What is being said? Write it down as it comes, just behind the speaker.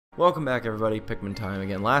Welcome back, everybody. Pikmin time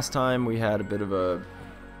again. Last time we had a bit of a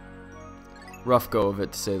rough go of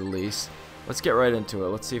it, to say the least. Let's get right into it.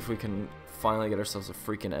 Let's see if we can finally get ourselves a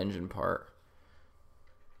freaking engine part.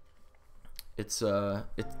 I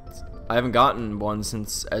haven't gotten one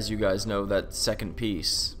since, as you guys know, that second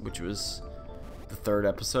piece, which was the third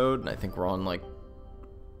episode, and I think we're on I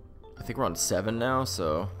think we're on 7 now,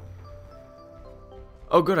 so...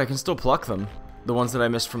 Oh good, I can still pluck them. The ones that I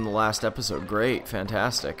missed from the last episode. Great,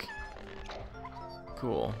 fantastic.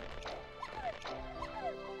 Cool.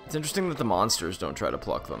 It's interesting that the monsters don't try to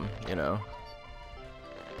pluck them, you know?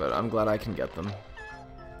 But I'm glad I can get them.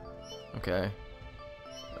 Okay.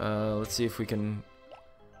 Let's see if we can...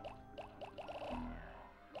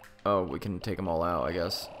 Oh, we can take them all out, I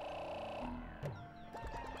guess.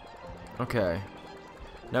 Okay.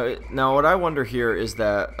 Now what I wonder here is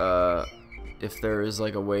that, if there is,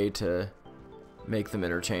 like, a way to make them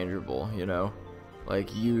interchangeable, you know?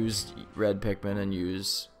 Like, use red Pikmin and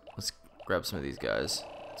use... Let's grab some of these guys.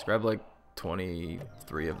 Let's grab, like,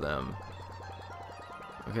 23 of them.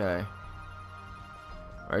 Okay.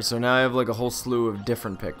 Alright, so now I have, like, a whole slew of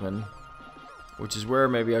different Pikmin. Which is where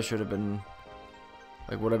maybe I should have been...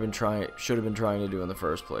 Like, what I've been should have been trying to do in the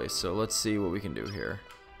first place. So let's see what we can do here.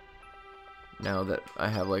 Now that I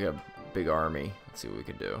have, like, a big army. Let's see what we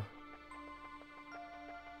can do.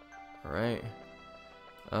 Alright.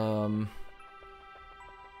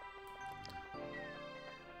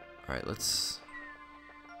 Alright, let's...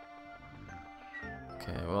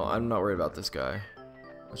 Okay, well, I'm not worried about this guy.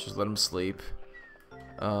 Let's just let him sleep.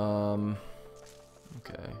 Okay.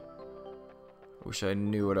 Wish I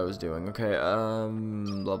knew what I was doing. Okay,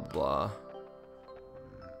 blah, blah, blah.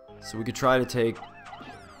 So we could try to take...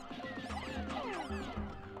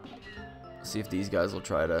 See if these guys will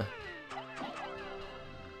try to...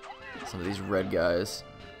 Some of these red guys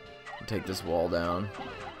take this wall down.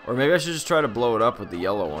 Or maybe I should just try to blow it up with the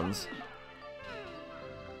yellow ones.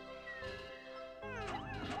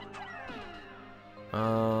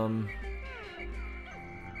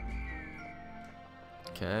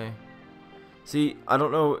 Okay. See, I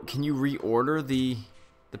don't know, can you reorder the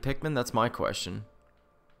Pikmin? That's my question.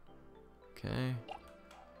 Okay.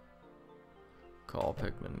 Call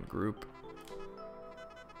Pikmin group.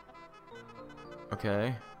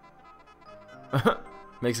 Okay.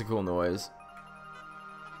 Makes a cool noise.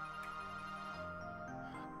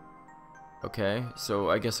 Okay,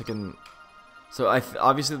 so I guess I can... So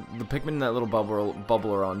obviously the Pikmin in that little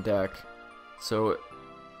bubble are on deck. So...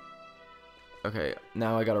 Okay,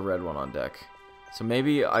 now I got a red one on deck. So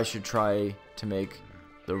maybe I should try to make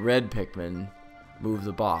the red Pikmin move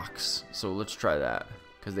the box. So let's try that,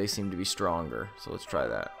 because they seem to be stronger. So let's try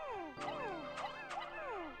that.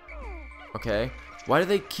 Okay. Why do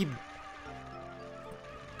they keep...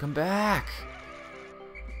 Come back!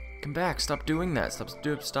 Come back! Stop doing that! Stop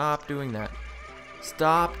doing that!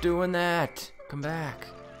 Stop doing that! Come back!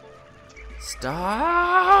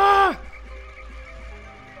 Stop!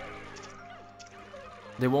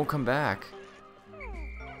 They won't come back.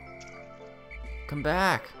 Come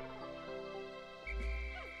back!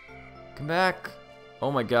 Come back! Oh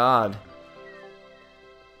my god.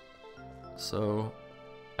 So,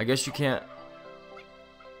 I guess you can't...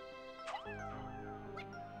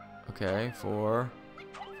 Okay, 4,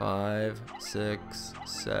 5, 6,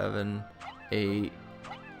 7, 8,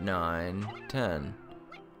 9, 10.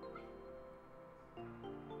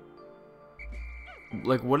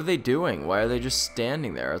 Like, what are they doing? Why are they just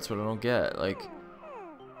standing there? That's what I don't get. Like...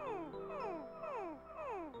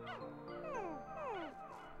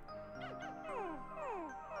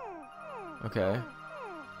 Okay.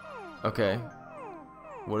 Okay.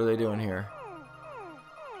 What are they doing here?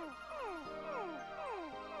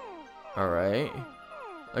 Alright.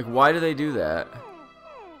 Like, why do they do that?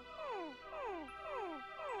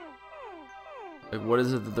 Like, what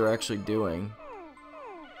is it that they're actually doing?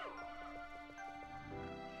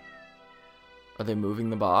 Are they moving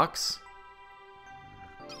the box?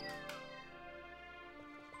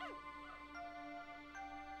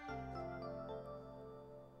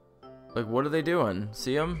 Like, what are they doing?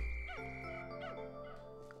 See them?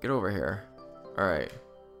 Get over here. Alright.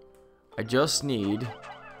 I just need...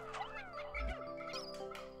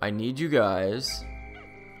 I need you guys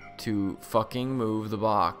to fucking move the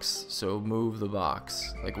box. So move the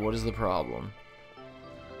box. Like, what is the problem?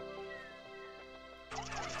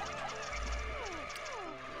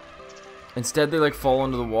 Instead, they, like, fall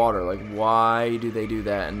into the water. Like, why do they do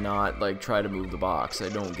that and not, like, try to move the box? I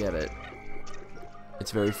don't get it. It's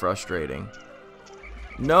very frustrating.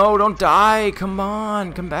 No, don't die! Come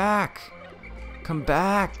on! Come back! Come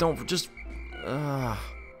back! Don't just... Ugh.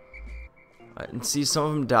 And see, some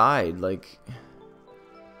of them died. Like,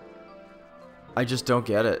 I just don't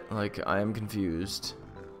get it. Like, I am confused.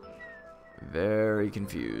 Very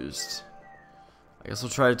confused. I guess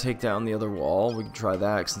we'll try to take down the other wall. We can try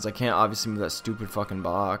that, since I can't obviously move that stupid fucking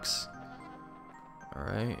box.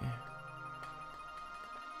 Alright.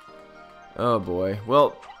 Oh boy.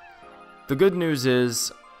 Well, the good news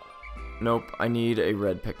is... Nope, I need a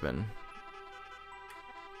red Pikmin.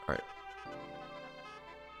 Alright.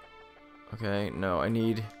 Okay, no, I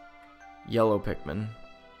need yellow Pikmin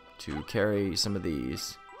to carry some of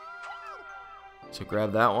these. So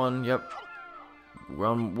grab that one, yep.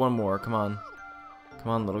 One more, come on. Come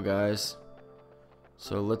on, little guys.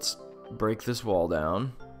 So let's break this wall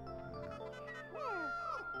down.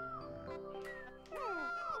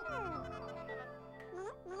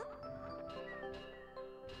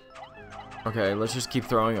 Okay, let's just keep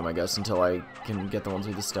throwing them, I guess, until I can get the ones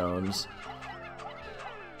with the stones.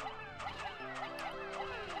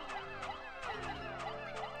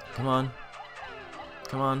 Come on.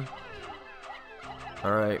 Come on.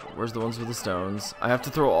 Alright, where's the ones with the stones? I have to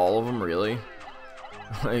throw all of them, really?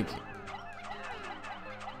 Like...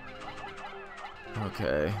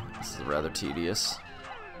 Okay, this is rather tedious.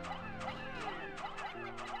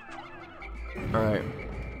 Alright.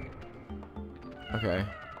 Okay.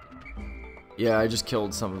 Yeah, I just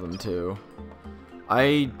killed some of them, too.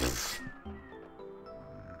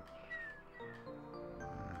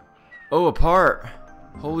 Oh, a part!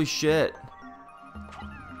 Holy shit.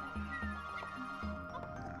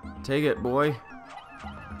 Take it, boy.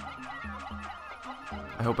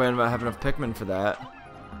 I hope I have enough Pikmin for that.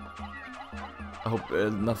 I hope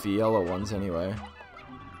enough yellow ones, anyway.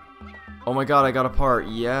 Oh my god, I got a part.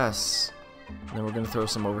 Yes! And then we're gonna throw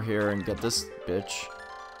some over here and get this bitch.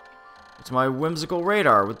 It's my whimsical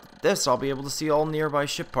radar. With this, I'll be able to see all nearby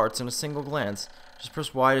ship parts in a single glance. Just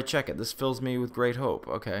press Y to check it. This fills me with great hope.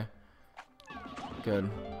 Okay.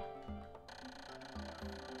 Good.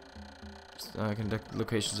 Conduct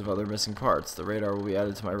locations of other missing parts. The radar will be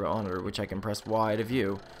added to my monitor, which I can press Y to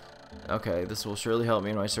view. Okay, this will surely help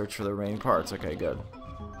me in my search for the remaining parts. Okay, good.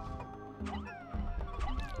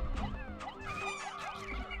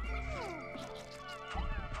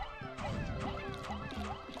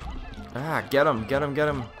 Ah, get him, get him, get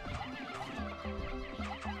him.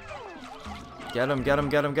 Get him, get him,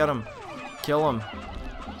 get him, get him. Kill him.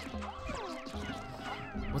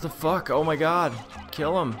 What the fuck? Oh my god.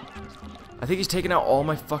 Kill him. I think he's taking out all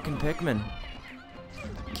my fucking Pikmin.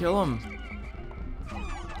 Kill him.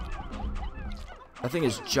 That thing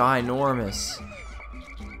is ginormous.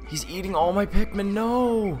 He's eating all my Pikmin.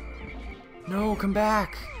 No! No, come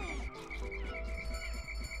back.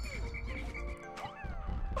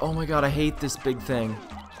 Oh my god, I hate this big thing.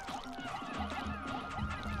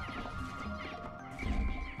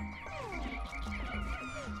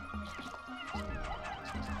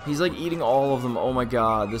 He's like eating all of them. Oh my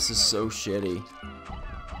god, this is so shitty.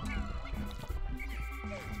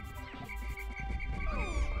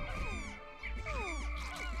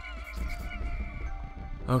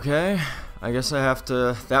 Okay, I guess I have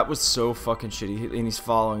to... That was so fucking shitty, and he's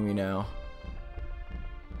following me now.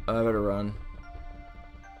 I better run.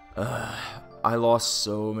 I lost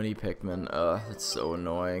so many Pikmin. That's so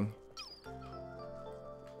annoying.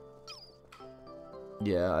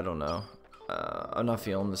 Yeah, I don't know. I'm not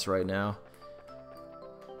feeling this right now.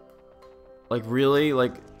 Like, really?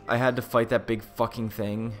 Like, I had to fight that big fucking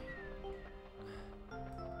thing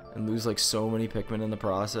and lose, like, so many Pikmin in the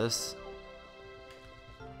process.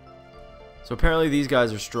 So apparently these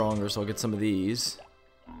guys are stronger, so I'll get some of these.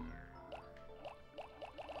 I'm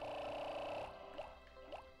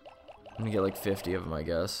gonna get like 50 of them, I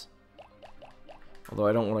guess. Although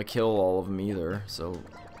I don't want to kill all of them either, so...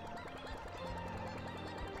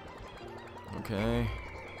 Okay.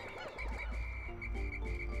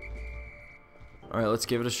 Alright, let's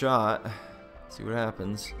give it a shot. See what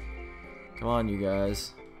happens. Come on, you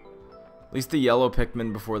guys. At least the yellow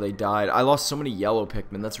Pikmin before they died. I lost so many yellow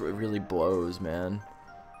Pikmin, that's what really blows, man.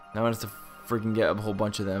 Now I have to freaking get a whole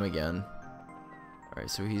bunch of them again. Alright,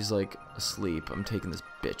 so he's like asleep. I'm taking this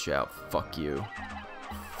bitch out. Fuck you.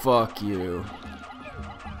 Fuck you.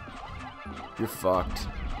 You're fucked.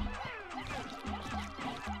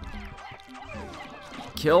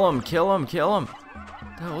 Kill him, kill him, kill him.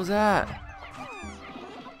 What the hell was that?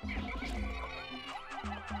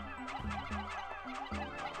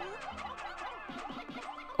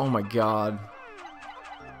 Oh my god.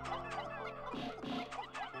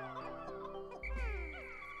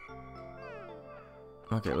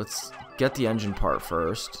 Okay, let's get the engine part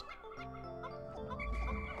first.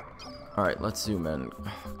 Alright, let's zoom in.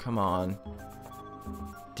 Come on.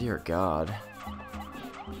 Dear God.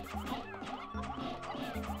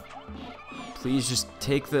 Please just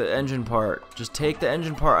take the engine part. Just take the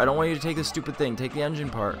engine part. I don't want you to take the stupid thing. Take the engine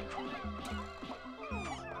part.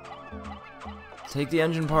 Take the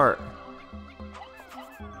engine part.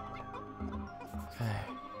 Okay.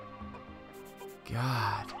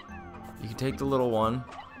 God. You can take the little one.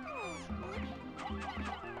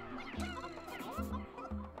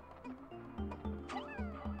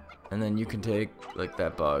 And then you can take, like,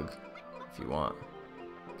 that bug if you want.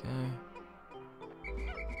 Okay.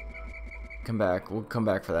 Come back. We'll come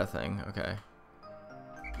back for that thing. Okay.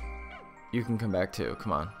 You can come back too.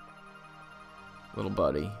 Come on. Little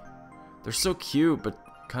buddy. They're so cute, but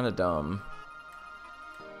kind of dumb.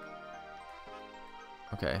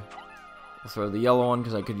 Okay. I'll throw the yellow one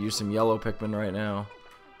because I could use some yellow Pikmin right now.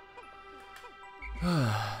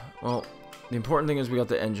 Well, the important thing is we got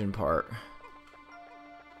the engine part.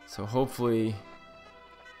 So hopefully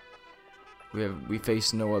we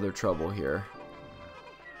face no other trouble here.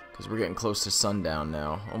 Because we're getting close to sundown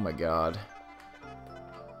now. Oh my god.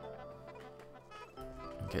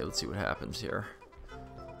 Okay, let's see what happens here.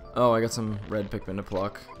 Oh, I got some red Pikmin to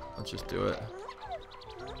pluck. Let's just do it.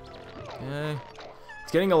 Okay.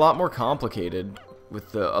 It's getting a lot more complicated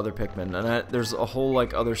with the other Pikmin. And there's a whole,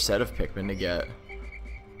 like, other set of Pikmin to get.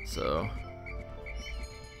 So.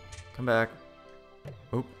 Come back.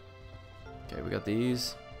 Oop. Okay, we got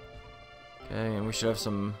these. Okay, and we should have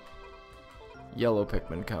some yellow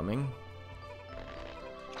Pikmin coming.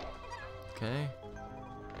 Okay.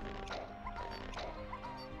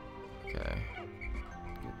 Okay.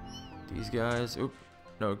 Get these guys. Oop.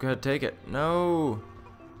 No, go ahead, take it. No!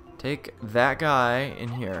 Take that guy in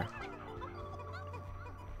here.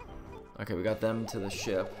 Okay, we got them to the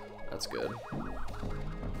ship. That's good.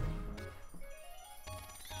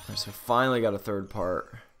 Alright, so finally got a third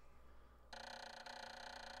part.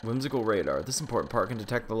 Whimsical radar. This important part can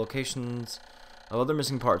detect the locations of other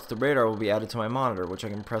missing parts. The radar will be added to my monitor, which I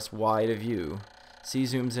can press Y to view. C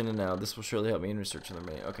zooms in and out. This will surely help me in research on the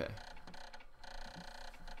remaining. Okay.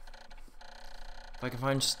 If I can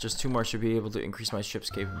find just 2 more, I should be able to increase my ship's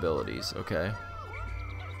capabilities. Okay.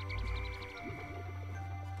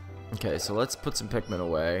 Okay, so let's put some Pikmin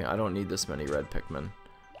away. I don't need this many red Pikmin.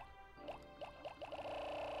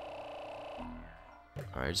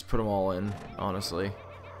 Alright, just put them all in, honestly.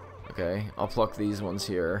 Okay, I'll pluck these ones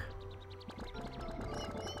here.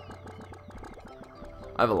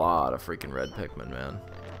 I have a lot of freaking red Pikmin, man.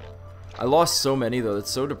 I lost so many, though. It's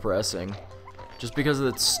so depressing. Just because of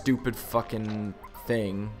that stupid fucking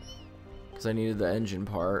thing. Because I needed the engine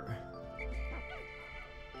part.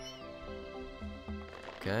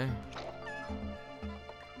 Okay.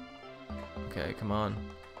 Okay, come on.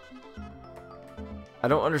 I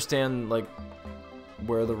don't understand, like,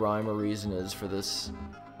 where the rhyme or reason is for this.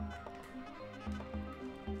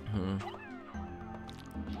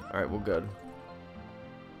 Alright, well, good.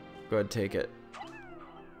 Go ahead, take it.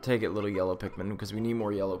 Take it, little yellow Pikmin, because we need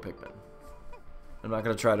more yellow Pikmin. I'm not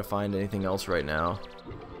going to try to find anything else right now,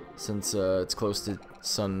 since it's close to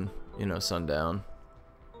sundown.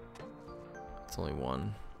 It's only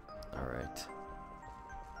 1. Alright.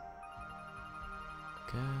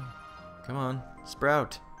 Okay. Come on.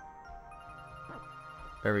 Sprout.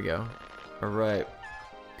 There we go. Alright.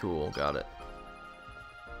 Cool, got it.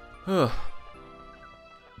 Ugh.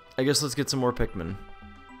 I guess let's get some more Pikmin.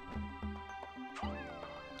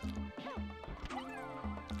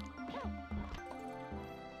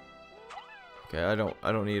 Okay, I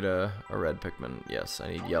don't need a red Pikmin. Yes,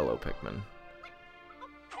 I need yellow Pikmin.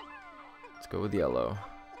 Let's go with yellow.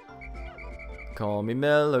 Call me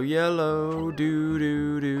mellow yellow, doo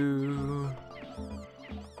doo doo.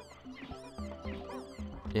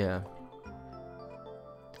 Yeah.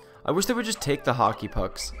 I wish they would just take the hockey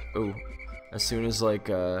pucks. Oh, as soon as like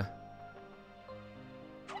as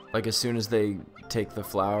soon as they take the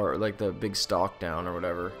flower, like the big stalk down or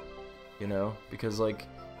whatever, you know, because like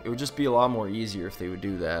it would just be a lot more easier if they would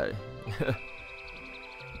do that.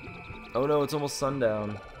 Oh no, it's almost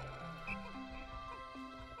sundown.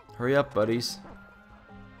 Hurry up, buddies.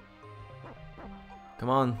 Come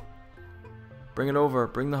on. Bring it over.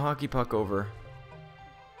 Bring the hockey puck over.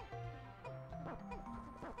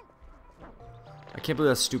 I can't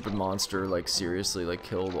believe that stupid monster, like, seriously, like,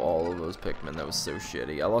 killed all of those Pikmin. That was so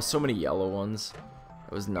shitty. I lost so many yellow ones.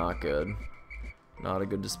 That was not good. Not a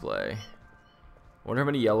good display. I wonder how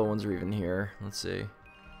many yellow ones are even here. Let's see.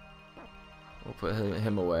 We'll put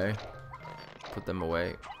him away. Put them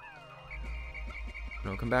away.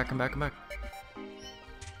 No, come back, come back, come back.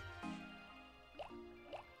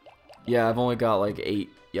 Yeah, I've only got like 8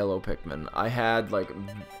 yellow Pikmin. I had like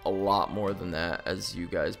a lot more than that, as you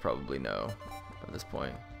guys probably know at this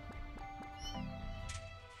point.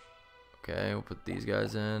 Okay, we'll put these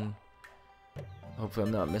guys in. Hopefully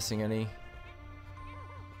I'm not missing any.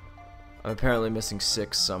 I'm apparently missing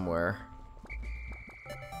 6 somewhere.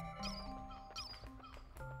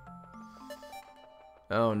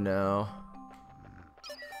 Oh no.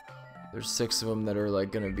 There's 6 of them that are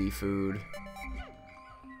like gonna be food.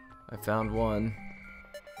 I found one.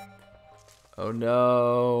 Oh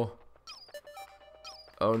no.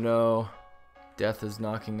 Oh no. Death is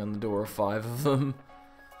knocking on the door of 5 of them.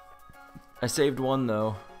 I saved one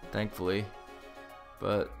though, thankfully.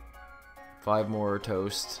 But 5 more are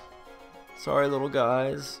toast. Sorry, little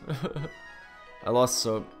guys. I lost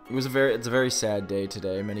so it's a very sad day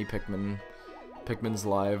today. Many Pikmin's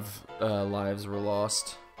lives were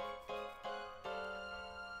lost.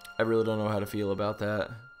 I really don't know how to feel about that.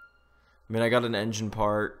 I mean, I got an engine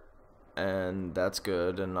part, and that's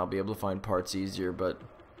good, and I'll be able to find parts easier, but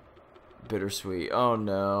bittersweet. Oh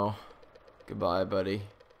no. Goodbye, buddy.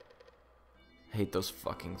 I hate those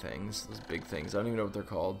fucking things. Those big things. I don't even know what they're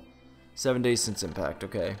called. 7 days since impact,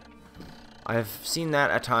 okay. I have seen that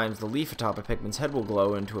at times the leaf atop a Pikmin's head will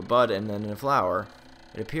glow into a bud and then in a flower.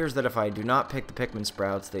 It appears that if I do not pick the Pikmin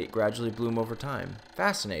sprouts, they gradually bloom over time.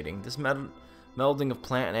 Fascinating. This melding of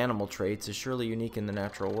plant and animal traits is surely unique in the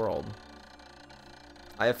natural world.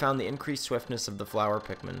 I have found the increased swiftness of the flower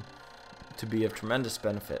Pikmin to be of tremendous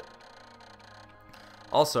benefit.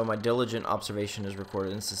 Also, my diligent observation has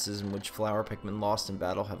recorded instances in which flower Pikmin lost in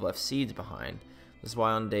battle have left seeds behind. This is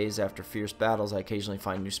why on days after fierce battles I occasionally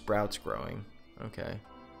find new sprouts growing. Okay.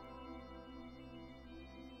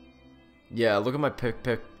 Yeah, look at my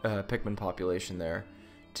Pikmin population there.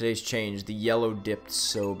 Today's change. The yellow dipped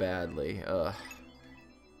so badly. Ugh.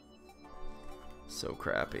 So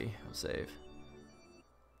crappy. I'll save.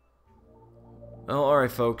 Well,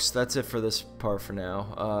 alright folks, that's it for this part for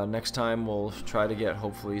now. Next time we'll try to get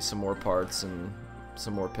hopefully some more parts and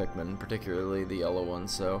some more Pikmin, particularly the yellow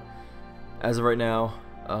ones. So, as of right now,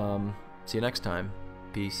 see you next time.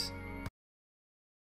 Peace.